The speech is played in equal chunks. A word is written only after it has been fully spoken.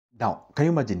Now, can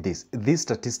you imagine this? These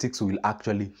statistics will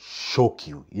actually shock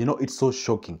you. You know, it's so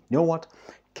shocking. You know what?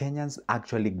 Kenyans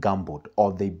actually gambled,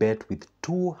 or they bet with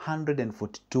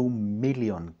 242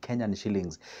 million Kenyan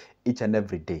shillings each and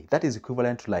every day. That is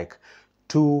equivalent to like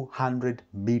 200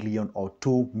 million or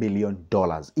 $2 million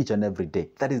each and every day.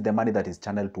 That is the money that is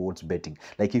channeled towards betting.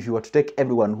 Like if you were to take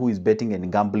everyone who is betting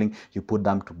and gambling, you put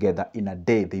them together in a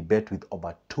day, they bet with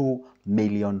over $2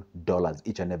 million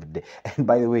each and every day. And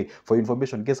by the way, for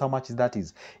information, guess how much that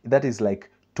is? That is like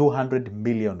 200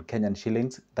 million Kenyan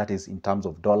shillings, that is in terms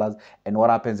of dollars. And what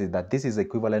happens is that this is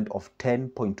equivalent of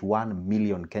 10.1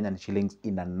 million Kenyan shillings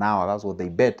in an hour. That's what they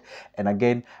bet. And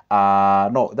again,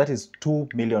 no, that is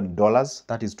 $2 million.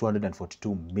 That is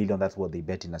 242 million. That's what they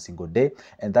bet in a single day.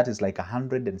 And that is like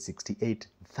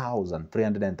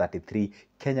 168,333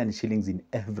 Kenyan shillings in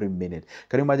every minute.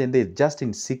 Can you imagine this? Just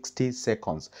in 60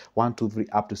 seconds, 1, 2, 3,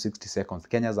 up to 60 seconds,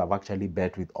 Kenyans have actually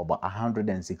bet with over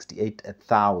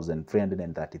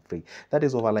 168,333. That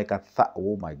is over like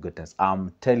oh my goodness,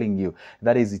 I'm telling you,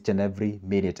 that is each and every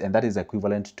minute, and that is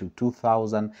equivalent to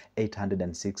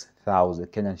 2,806,000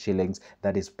 Kenyan shillings.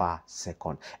 That is per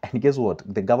second. And guess what?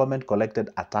 The government collected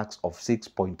a tax of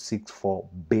 6.64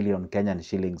 billion Kenyan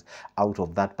shillings out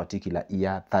of that particular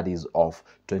year, that is of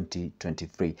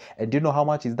 2023. And do you know how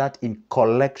much is that in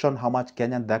collection? How much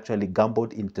Kenyans actually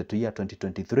gambled in the year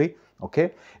 2023?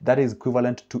 Okay, that is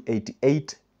equivalent to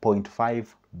 88.5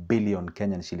 billion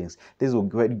Kenyan shillings. This will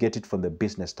get it from the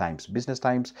Business Times. Business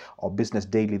Times or Business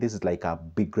Daily. This is like a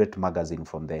big, great magazine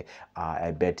from the,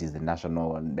 I bet is the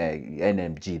national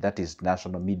NMG. That is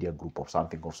National Media Group or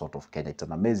something of sort of Kenya. It's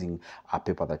an amazing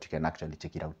paper that you can actually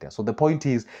check it out there. So the point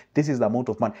is, this is the amount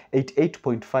of money.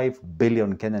 88.5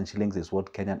 billion Kenyan shillings is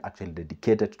what Kenyan actually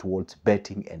dedicated towards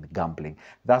betting and gambling.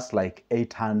 That's like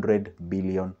 $800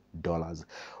 million.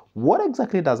 What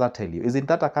exactly does that tell you? Isn't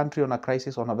that a country on a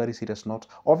crisis on a very serious note?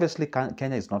 Obviously,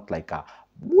 Kenya is not like a,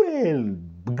 well,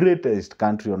 greatest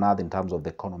country on earth in terms of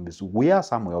the economies. We are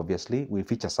somewhere, obviously. We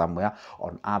feature somewhere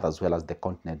on earth as well as the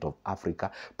continent of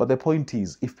Africa. But the point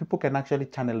is, if people can actually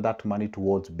channel that money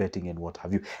towards betting and what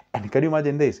have you, and can you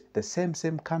imagine this? The same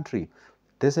country,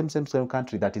 the same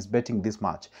country that is betting this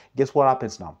much. Guess what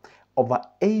happens now? Over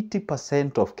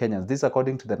 80% of Kenyans, this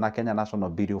according to the Kenya National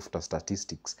Bureau of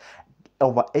Statistics,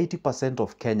 over 80%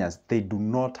 of Kenyans, they do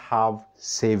not have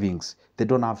savings. They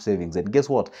don't have savings. And guess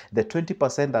what? The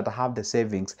 20% that have the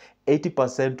savings,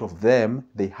 80% of them,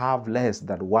 they have less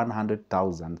than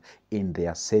 100,000 in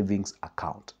their savings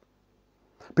account.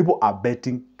 People are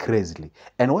betting crazily.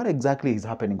 And what exactly is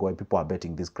happening when people are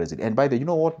betting this crazily? And by the way, you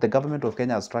know what? The government of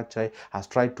Kenya has tried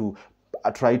to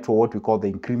for what we call the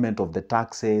increment of the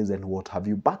taxes and what have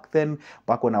you. Back then,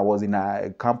 back when I was in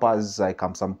a campus, like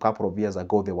some couple of years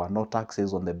ago, there were no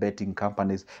taxes on the betting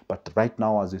companies. But right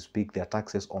now, as we speak, there are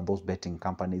taxes on those betting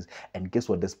companies. And guess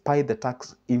what? Despite the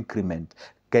tax increment,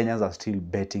 Kenyans are still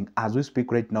betting. As we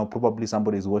speak right now, probably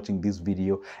somebody is watching this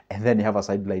video and then you have a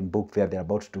sideline book there. They're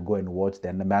about to go and watch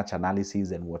their match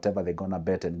analysis and whatever they're going to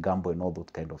bet and gamble and all those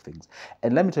kind of things.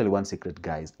 And let me tell you one secret,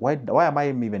 guys. Why am I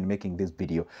even making this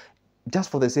video?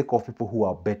 Just for the sake of people who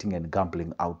are betting and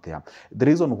gambling out there. The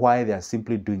reason why they are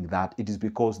simply doing that, it is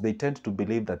because they tend to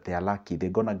believe that they are lucky. They're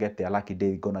going to get their lucky day,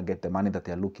 they're going to get the money that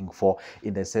they're looking for,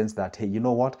 in the sense that, hey, you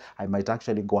know what? I might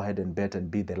actually go ahead and bet and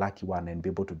be the lucky one and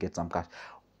be able to get some cash.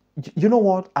 You know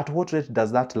what? At what rate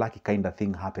does that lucky kind of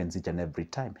thing happens each and every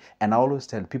time? And I always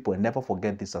tell people, and never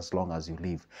forget this as long as you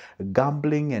live,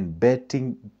 gambling and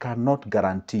betting cannot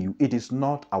guarantee you. It is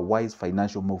not a wise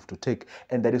financial move to take.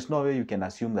 And there is no way you can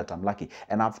assume that I'm lucky.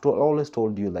 And I've always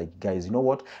told you, like, guys, you know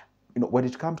what? When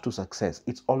it comes to success,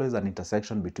 it's always an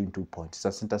intersection between 2 points.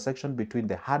 It's an intersection between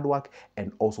the hard work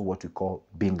and also what we call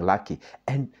being lucky.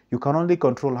 And you can only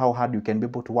control how hard you can be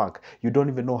able to work. You don't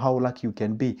even know how lucky you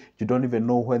can be. You don't even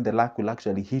know when the luck will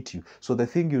actually hit you. So the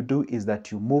thing you do is that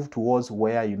you move towards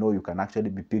where you know you can actually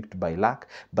be picked by luck,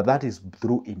 but that is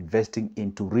through investing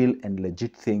into real and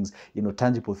legit things,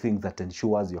 tangible things that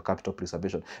ensures your capital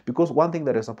preservation. Because one thing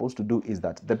that you're supposed to do is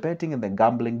that the betting and the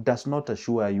gambling does not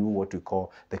assure you what we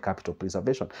call the capital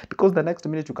preservation, because the next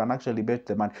minute you can actually bet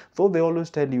the money. So they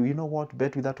always tell you, you know what,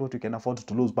 bet without what you can afford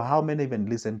to lose. But how many even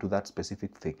listen to that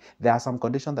specific thing? There are some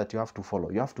conditions that you have to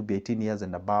follow. You have to be 18 years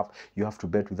and above. You have to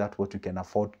bet without what you can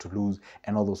afford to lose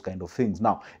and all those kind of things.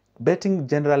 Now, betting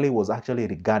generally was actually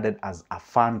regarded as a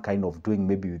fun kind of doing,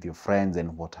 maybe with your friends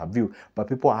and what have you. But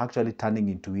people are actually turning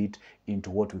into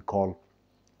what we call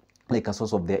like a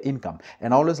source of their income.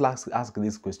 And I always ask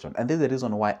this question, and this is the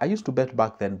reason why I used to bet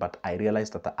back then, but I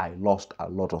realized that I lost a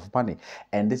lot of money.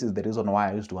 And this is the reason why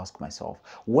I used to ask myself,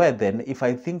 where then, if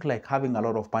I think like having a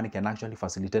lot of money can actually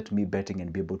facilitate me betting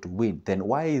and be able to win, then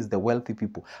why is the wealthy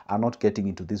people are not getting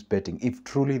into this betting if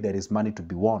truly there is money to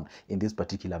be won in these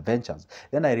particular ventures?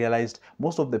 Then I realized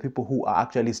most of the people who are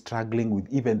actually struggling with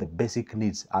even the basic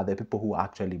needs are the people who are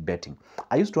actually betting.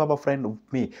 I used to have a friend of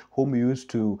me whom used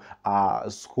to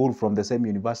school from the same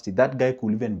university. That guy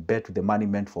could even bet the money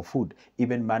meant for food,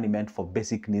 even money meant for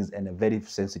basic needs and very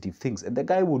sensitive things. And the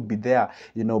guy would be there,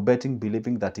 betting,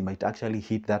 believing that he might actually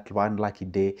hit that one lucky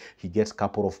day. He gets a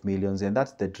couple of millions, and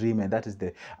that's the dream, and that is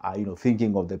the,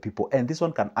 thinking of the people. And this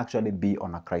one can actually be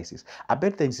on a crisis. I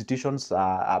bet the institutions,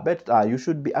 I bet you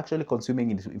should be actually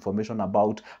consuming information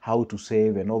about how to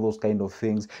save and all those kind of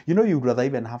things. You'd rather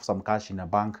even have some cash in a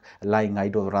bank lying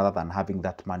idle rather than having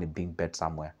that money being bet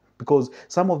somewhere. Because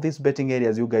some of these betting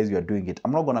areas, you guys, you are doing it.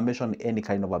 I'm not going to mention any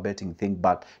kind of a betting thing,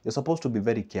 but you're supposed to be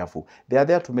very careful. They are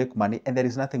there to make money, and there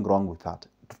is nothing wrong with that.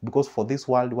 Because for this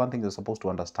world, one thing you're supposed to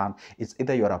understand is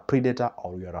either you're a predator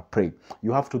or you're a prey.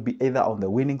 You have to be either on the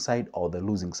winning side or the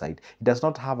losing side. It does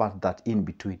not have that in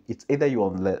between. It's either you're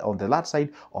on the last side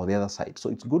or the other side. So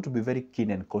it's good to be very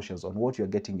keen and cautious on what you're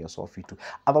getting yourself into.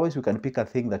 Otherwise, you can pick a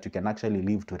thing that you can actually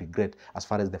live to regret as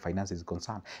far as the finances is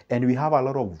concerned. And we have a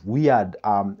lot of weird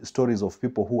stories of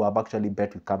people who have actually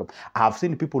bet with carbon. I have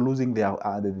seen people losing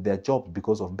their jobs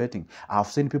because of betting. I have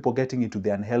seen people getting into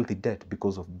the unhealthy debt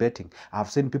because of betting. I have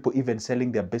seen people even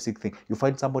selling their basic thing. You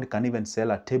find somebody can even sell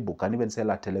a table, can even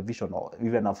sell a television, or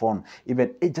even a phone,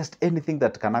 even just anything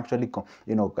that can actually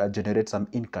generate some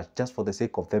income just for the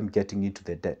sake of them getting into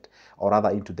the debt, or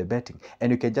rather into the betting.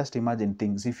 And you can just imagine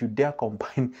things. If you dare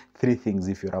combine three things,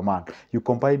 if you're a man, you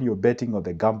combine your betting or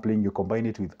the gambling, you combine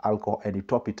it with alcohol, and you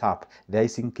top it up, the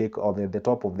icing cake, or the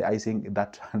top of the icing,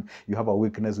 that you have a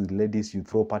weakness with ladies, you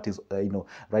throw parties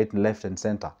right, left, and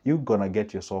center, you're gonna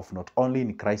get yourself not only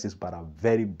in crisis but a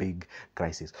very big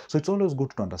crisis. So it's always good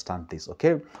to understand this,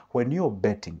 okay? When you're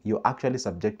betting, you're actually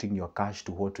subjecting your cash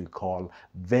to what we call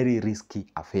very risky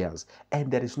affairs, and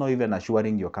there is no even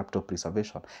assuring your capital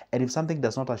preservation. And if something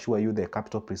does not assure you the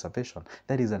capital preservation,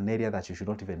 that is an area that you should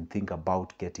not even think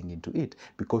about getting into it,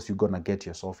 because you're gonna get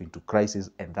yourself into crisis,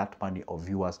 and that money of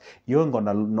yours, you're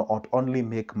gonna not only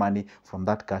make money from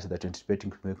that cash that you're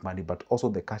anticipating to make money, but also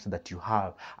the cash that you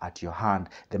have at your hand,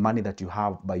 the money that you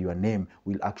have by your name,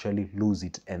 will actually lose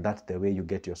it. And that's the way you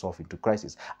get yourself into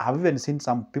crisis. I've even seen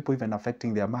some people even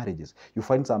affecting their marriages. You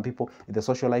find some people, the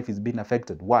social life is being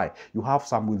affected. Why? You have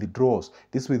some withdrawals.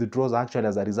 These withdrawals are actually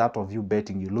as a result of you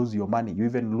betting. You lose your money. You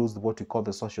even lose what you call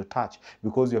the social touch,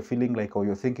 because you're feeling like, or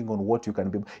you're thinking on what you can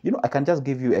be. I can just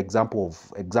give you example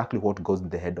of exactly what goes in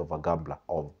the head of a gambler,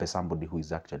 or somebody who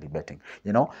is actually betting.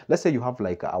 Let's say you have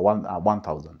like a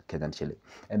 1,000 Kenyan shilling,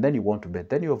 and then you want to bet.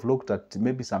 Then you have looked at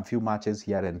maybe some few matches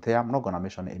here and there. I'm not going to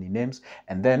mention any names.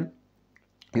 And then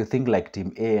you think like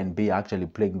team A and B are actually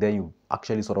playing, then you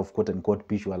actually sort of quote unquote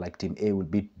visual like team A will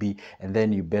beat B, and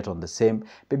then you bet on the same.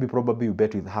 Maybe probably you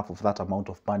bet with half of that amount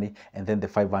of money, and then the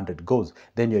 500 goes,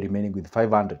 then you're remaining with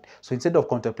 500. So instead of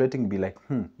contemplating, be like,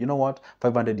 you know what,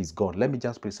 500 is gone, let me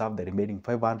just preserve the remaining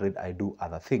 500, I do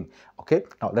other thing. Okay,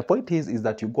 now the point is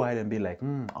that you go ahead and be like,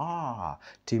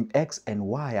 team X and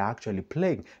Y are actually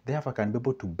playing, therefore I can be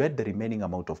able to bet the remaining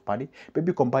amount of money.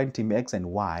 Maybe combine team X and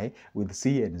Y with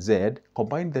C and Z,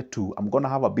 combine the two, I'm gonna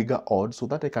have a bigger odds, so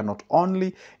that I can not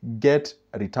only get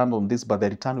a return on this, but the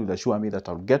return will assure me that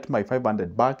I'll get my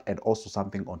 500 back and also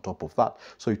something on top of that.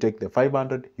 So you take the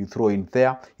 500, you throw in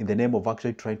there in the name of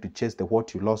actually trying to chase the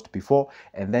what you lost before,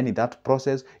 and then in that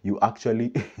process you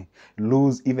actually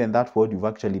lose even that what you've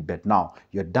actually bet. Now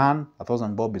you're done,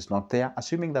 1,000 bob is not there,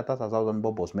 assuming that 1,000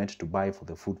 bob was meant to buy for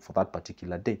the food for that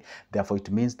particular day. Therefore it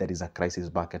means there is a crisis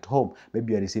back at home.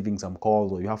 Maybe you're receiving some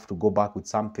calls, or you have to go back with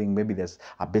something. Maybe there's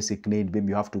a basic need, maybe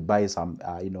you have to buy some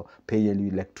pay your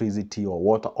electricity or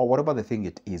water or whatever the thing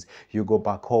it is. You go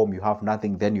back home, you have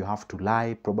nothing, then you have to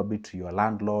lie probably to your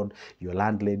landlord, your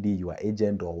landlady, your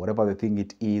agent, or whatever the thing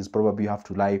it is. Probably you have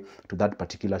to lie to that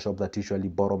particular shop that usually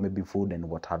borrow maybe food and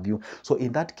what have you. So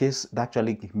in that case, that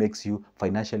actually makes you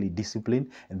financially disciplined,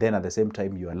 and then at the same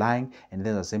time you are lying, and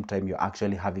then at the same time you're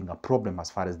actually having a problem as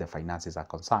far as the finances are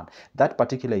concerned. That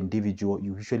particular individual,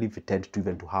 you usually tend to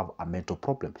even to have a mental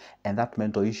problem, and that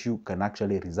mental issue can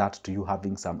actually result to you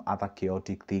having some other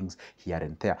chaotic things he here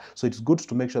and there. So it's good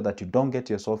to make sure that you don't get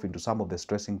yourself into some of the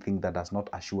stressing things that does not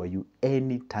assure you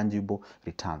any tangible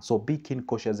return. So be keen,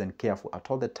 cautious, and careful at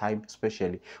all the time,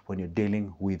 especially when you're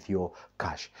dealing with your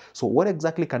cash. So what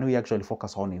exactly can we actually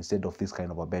focus on instead of this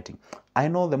kind of a betting? I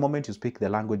know the moment you speak the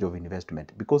language of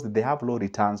investment, because they have low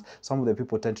returns, some of the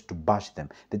people tend to bash them.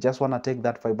 They just want to take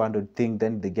that 500 thing,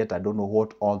 then they get I don't know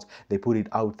what odds, they put it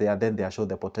out there, then they show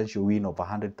the potential win of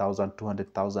 100,000,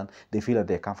 200,000. They feel that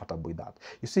they're comfortable with that.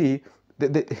 You see,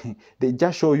 they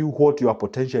just show you what you are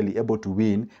potentially able to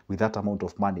win with that amount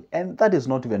of money, and that is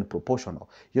not even proportional.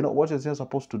 You know what you're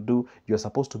supposed to do? You're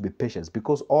supposed to be patient,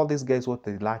 because all these guys, what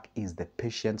they lack is the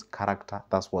patience character.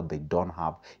 That's what they don't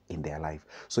have in their life.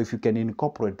 So if you can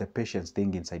incorporate the patience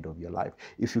thing inside of your life,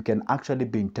 if you can actually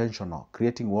be intentional,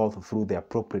 creating wealth through the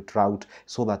appropriate route,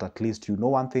 so that at least you know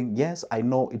one thing. Yes, I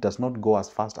know it does not go as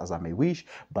fast as I may wish,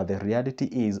 but the reality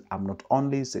is I'm not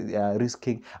only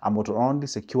I'm not only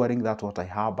securing that what I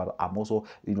have, but I'm also,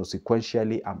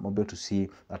 sequentially, I'm able to see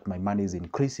that my money is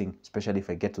increasing, especially if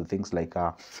I get to things like,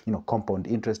 compound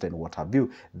interest and what have you.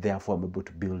 Therefore, I'm able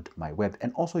to build my wealth.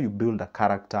 And also you build a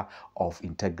character of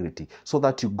integrity, so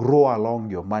that you grow along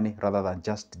your money rather than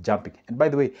just jumping. And by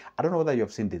the way, I don't know whether you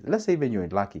have seen this. Let's say even you're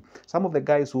lucky. Some of the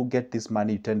guys who get this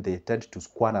money, they tend to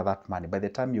squander that money. By the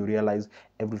time you realize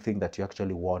everything that you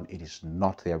actually want, it is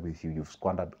not there with you. You've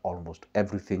squandered almost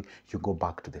everything. You go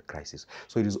back to the crisis.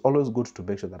 So it is always good to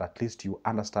make sure that at least you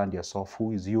understand yourself.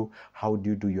 Who is you? How do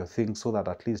you do your thing? So that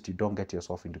at least you don't get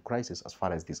yourself into crisis as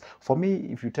far as this. For me,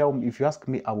 if you ask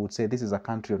me, I would say this is a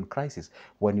country on crisis.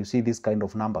 When you see this kind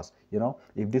of numbers,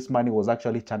 if this money was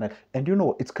actually channeled, and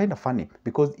it's kind of funny,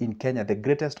 because in Kenya, the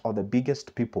greatest or the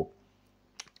biggest people,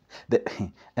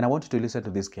 and I want you to listen to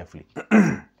this carefully.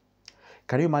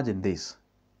 Can you imagine this?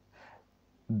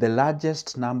 The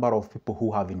largest number of people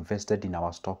who have invested in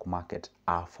our stock market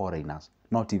are foreigners,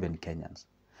 not even Kenyans.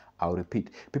 I'll repeat,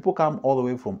 people come all the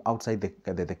way from outside the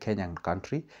Kenyan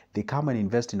country. They come and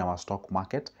invest in our stock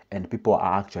market, and people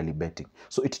are actually betting.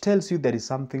 So it tells you there is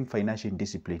something financial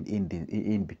discipline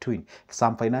in between.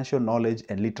 Some financial knowledge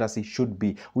and literacy should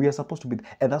be. We are supposed to be,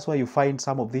 and that's why you find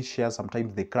some of these shares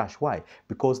sometimes they crash. Why?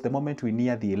 Because the moment we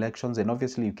near the elections, and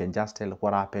obviously you can just tell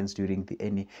what happens during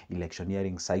any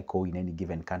electioneering cycle in any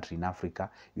given country in Africa,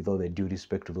 with all the due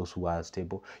respect to those who are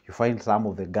stable. You find some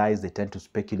of the guys, they tend to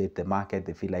speculate the market.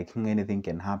 They feel like anything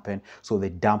can happen, so they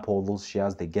dump all those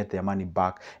shares, they get their money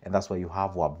back, and that's why you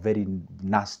have a very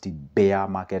nasty bear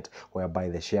market, whereby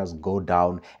the shares go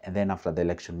down, and then after the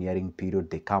electioneering period,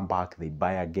 they come back, they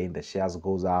buy again, the shares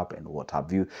goes up, and what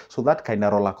have you. So that kind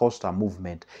of roller coaster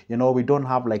movement, we don't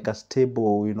have like a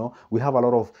stable, we have a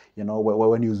lot of,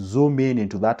 when you zoom in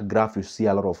into that graph, you see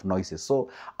a lot of noises. So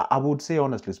I would say,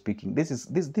 honestly speaking, this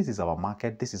is our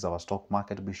market, this is our stock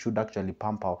market. We should actually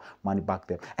pump our money back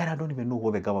there. And I don't even know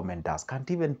what the government does.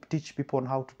 Can't even teach people on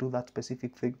how to do that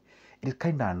specific thing. It is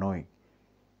kind of annoying.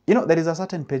 There is a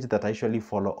certain page that I usually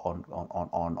follow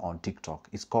on TikTok.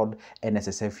 It's called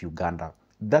NSSF Uganda.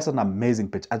 That's an amazing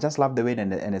page. I just love the way the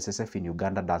NSSF in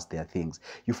Uganda does their things.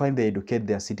 You find they educate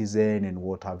their citizen and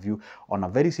what have you. On a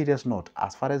very serious note,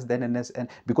 as far as the NSSF,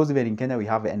 because even in Kenya we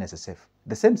have NSSF,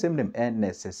 the same name,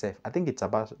 NSSF. I think it's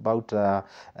about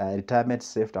retirement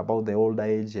saved, about the old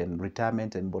age and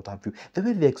retirement and what have you. The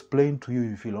way they explain to you,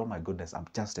 you feel, oh my goodness, I'm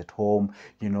just at home,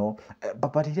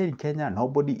 But here in Kenya,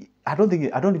 nobody. I don't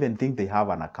even think they have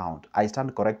an account. I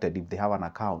stand corrected if they have an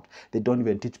account. They don't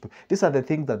even teach people. These are the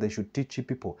things that they should teach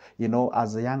people.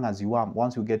 As young as you are,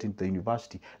 once you get into the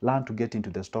university, learn to get into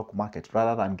the stock market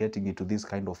rather than getting into these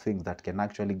kind of things that can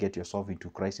actually get yourself into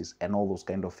crisis and all those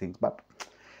kind of things. But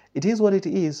it is what it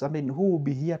is. I mean, who will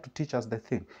be here to teach us the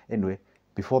thing? Anyway,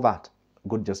 before that,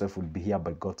 good Joseph will be here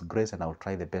by God's grace, and I will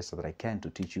try the best that I can to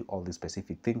teach you all the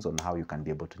specific things on how you can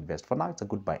be able to invest. For now, it's a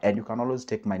goodbye, and you can always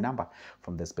take my number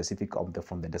from the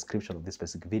from the description of this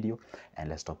specific video, and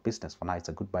let's talk business. For now, it's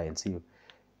a goodbye, and see you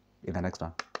in the next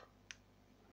one.